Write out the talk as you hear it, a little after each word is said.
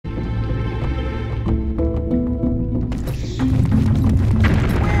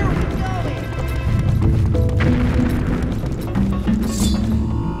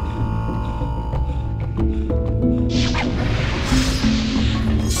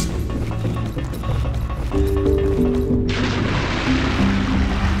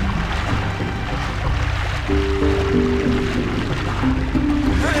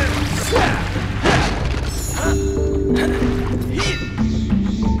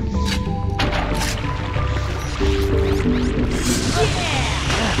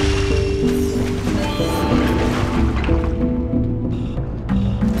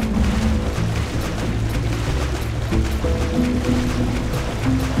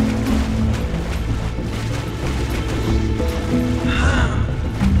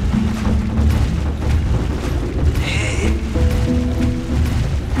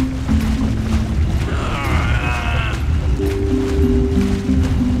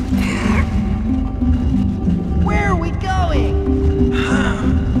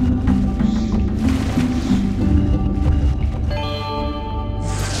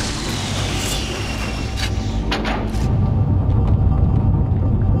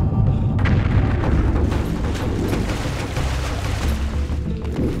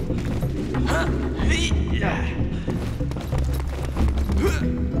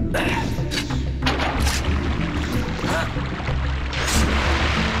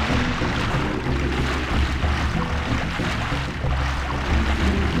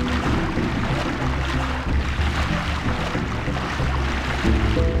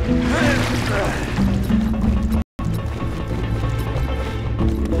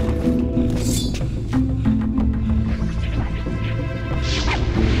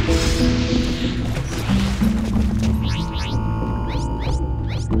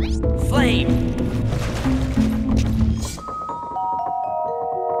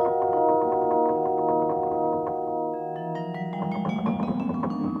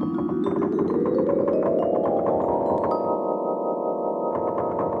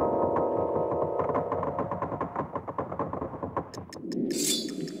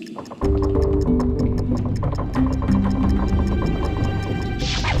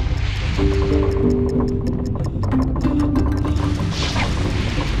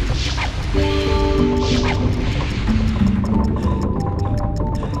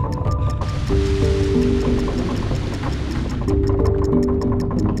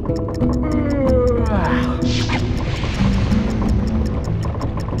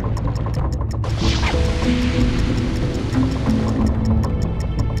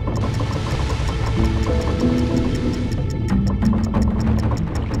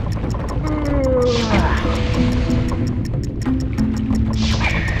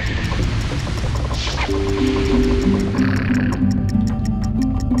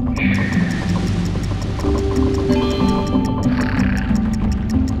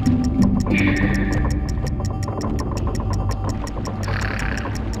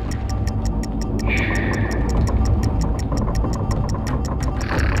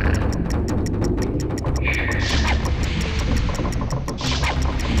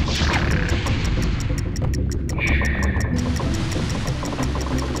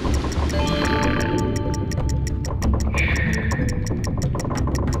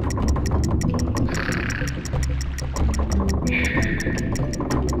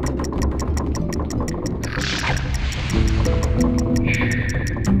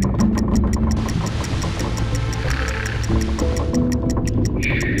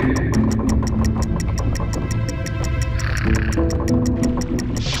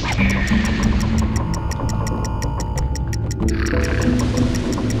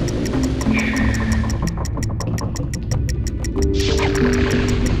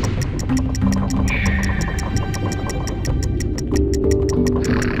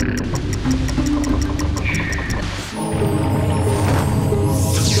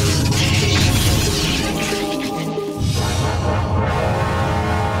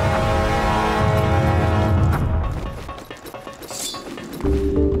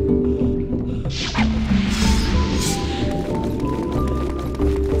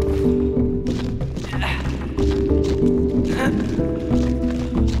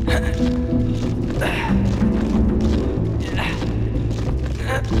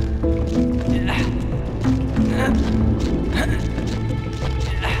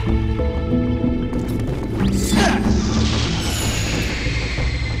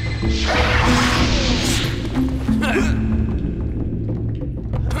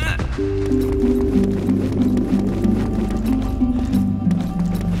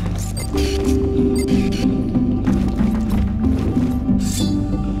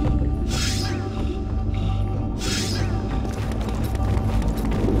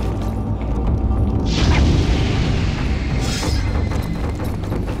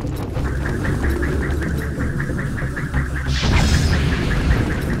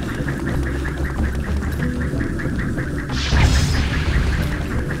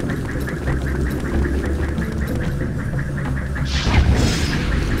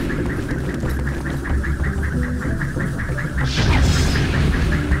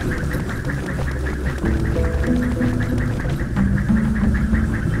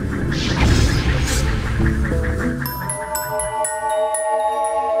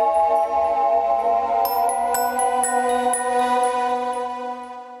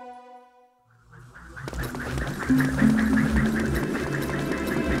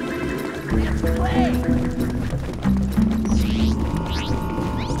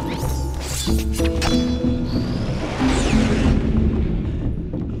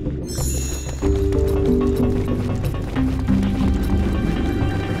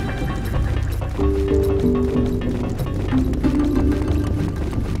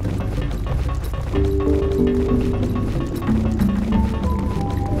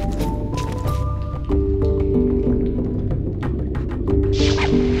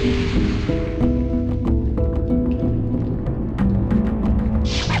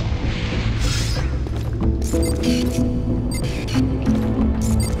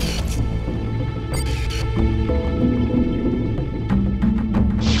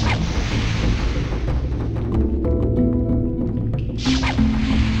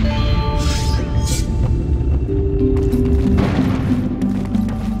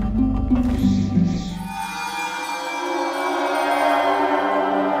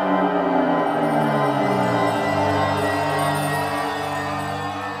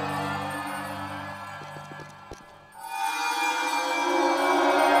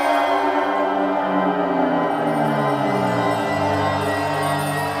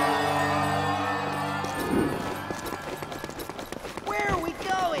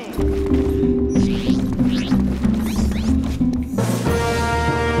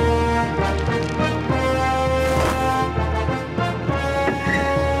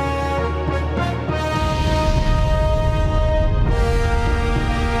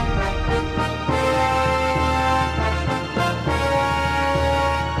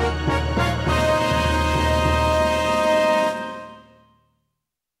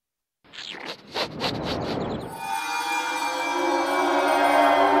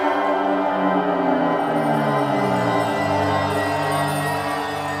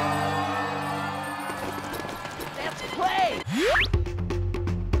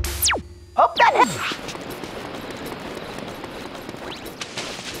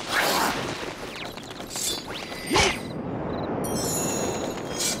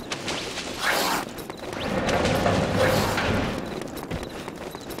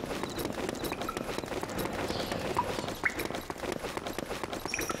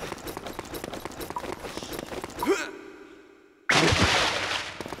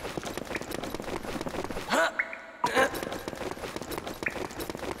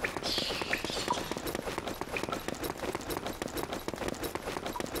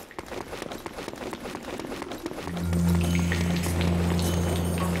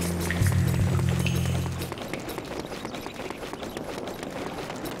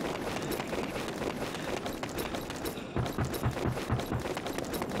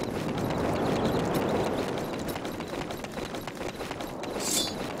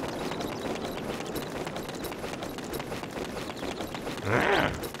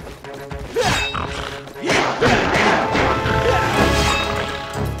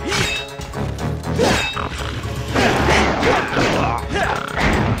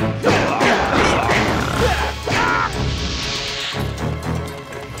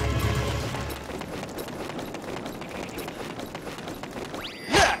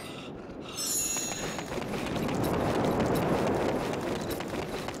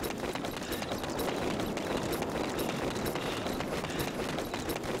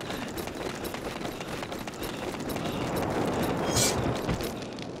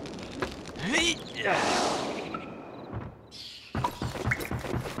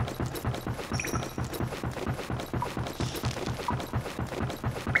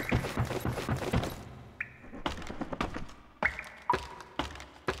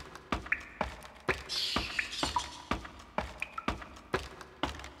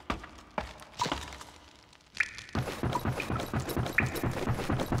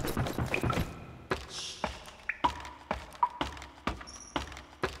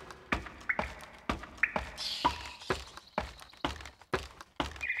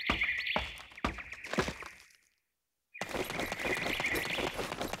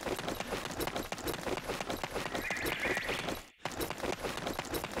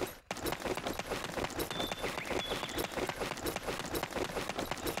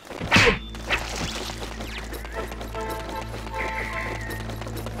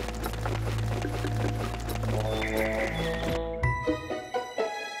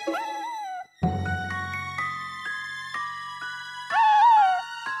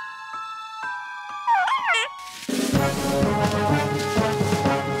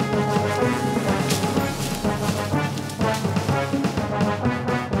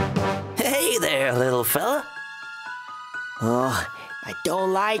Hey there, little fella. Oh, I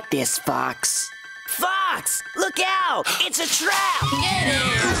don't like this, Fox. Fox, look out! It's a trap! Get him!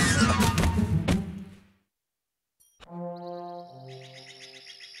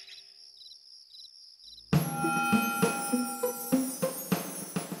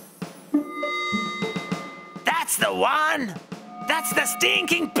 That's the one! That's the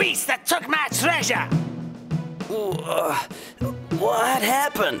stinking beast that took my treasure! What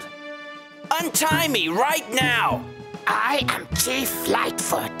happened? Untie me right now! I am Chief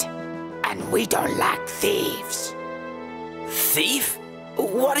Lightfoot, and we don't like thieves. Thief?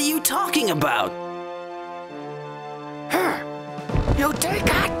 What are you talking about? You take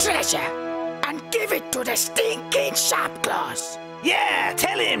our treasure and give it to the stinking sharpclaws. Yeah,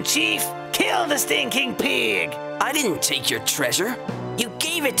 tell him, Chief! Kill the stinking pig! I didn't take your treasure. You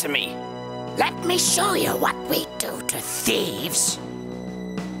gave it to me. Let me show you what we do to thieves.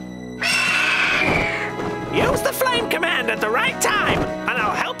 Use the flame command at the right time, and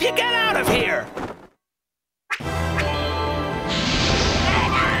I'll help you get out of here!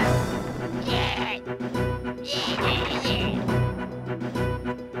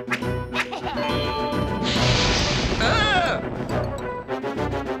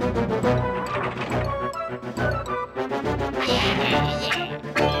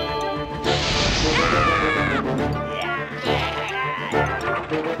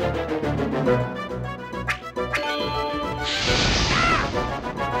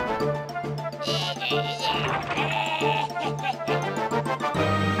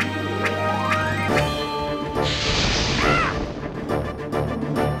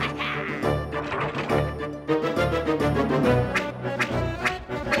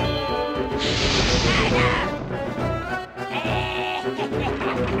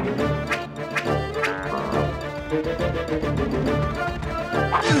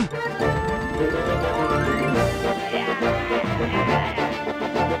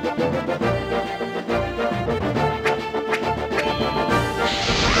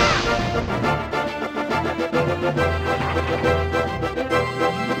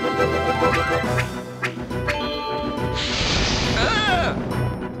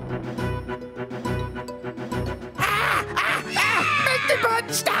 Make the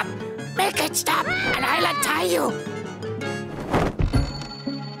boat stop! Make it stop, and I'll untie you!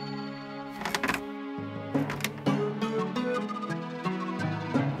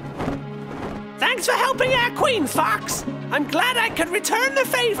 Thanks for helping our queen, Fox! I'm glad I could return the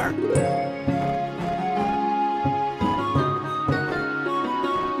favor!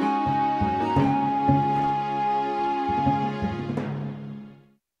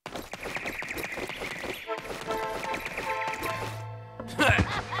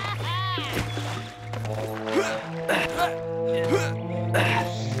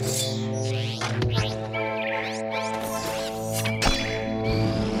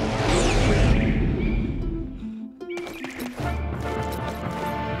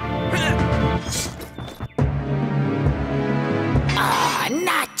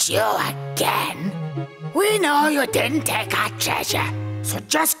 Not you again. We know you didn't take our treasure, so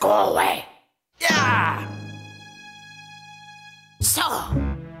just go away. Yeah! So,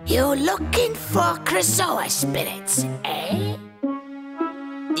 you looking for Krazoa spirits, eh?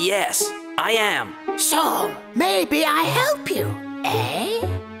 Yes, I am. So, maybe I help you, eh?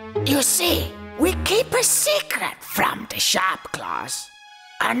 You see, we keep a secret from the Sharpclaws.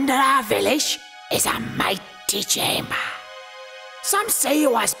 Under our village is a mighty chamber. Some say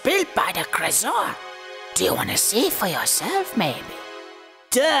it was built by the Krazoa. Do you want to see for yourself, maybe?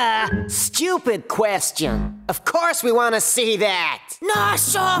 Duh! Stupid question. Of course we want to see that. Not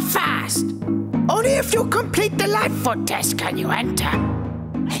so fast. Only if you complete the Lightfoot test can you enter.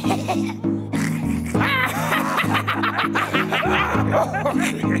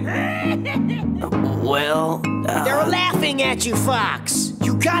 Well, They're laughing at you, Fox.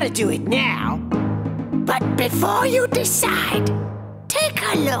 You gotta do it now. But before you decide, take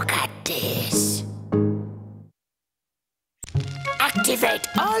a look at this. Activate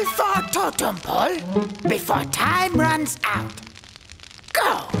all 4 totem pole before time runs out.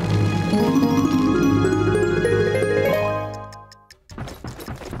 Go!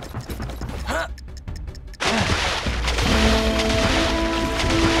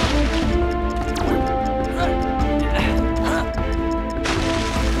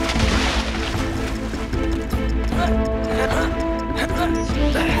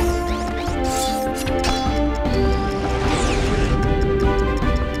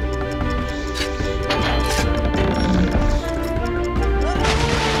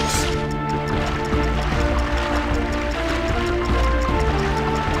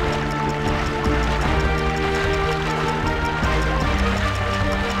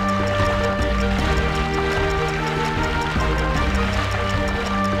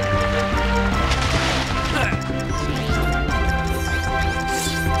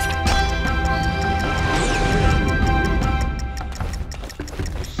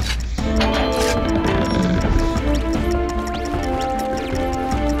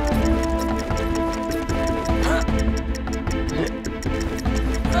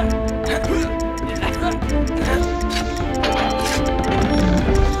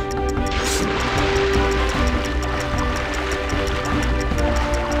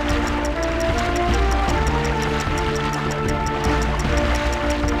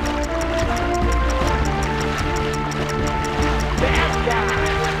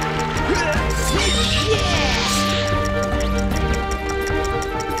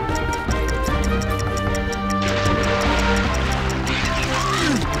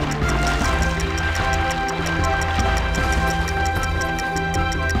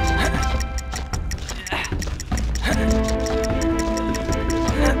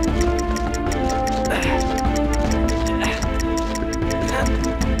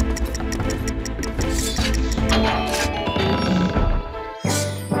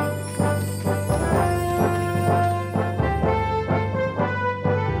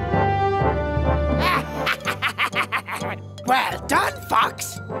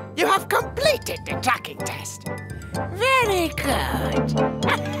 it.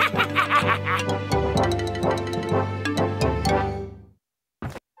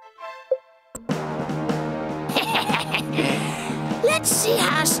 Let's see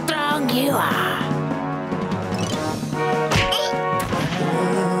how strong you are.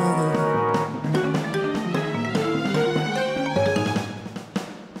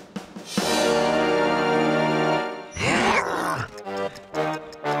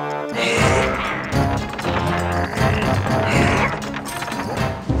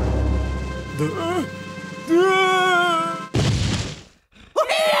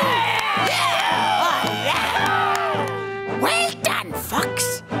 Well done,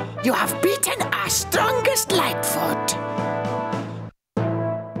 Fox. You have beaten our strongest Lightfoot.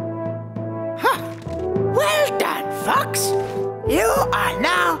 Huh. Well done, Fox. You are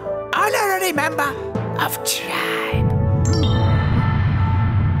now honorary member of Tribe.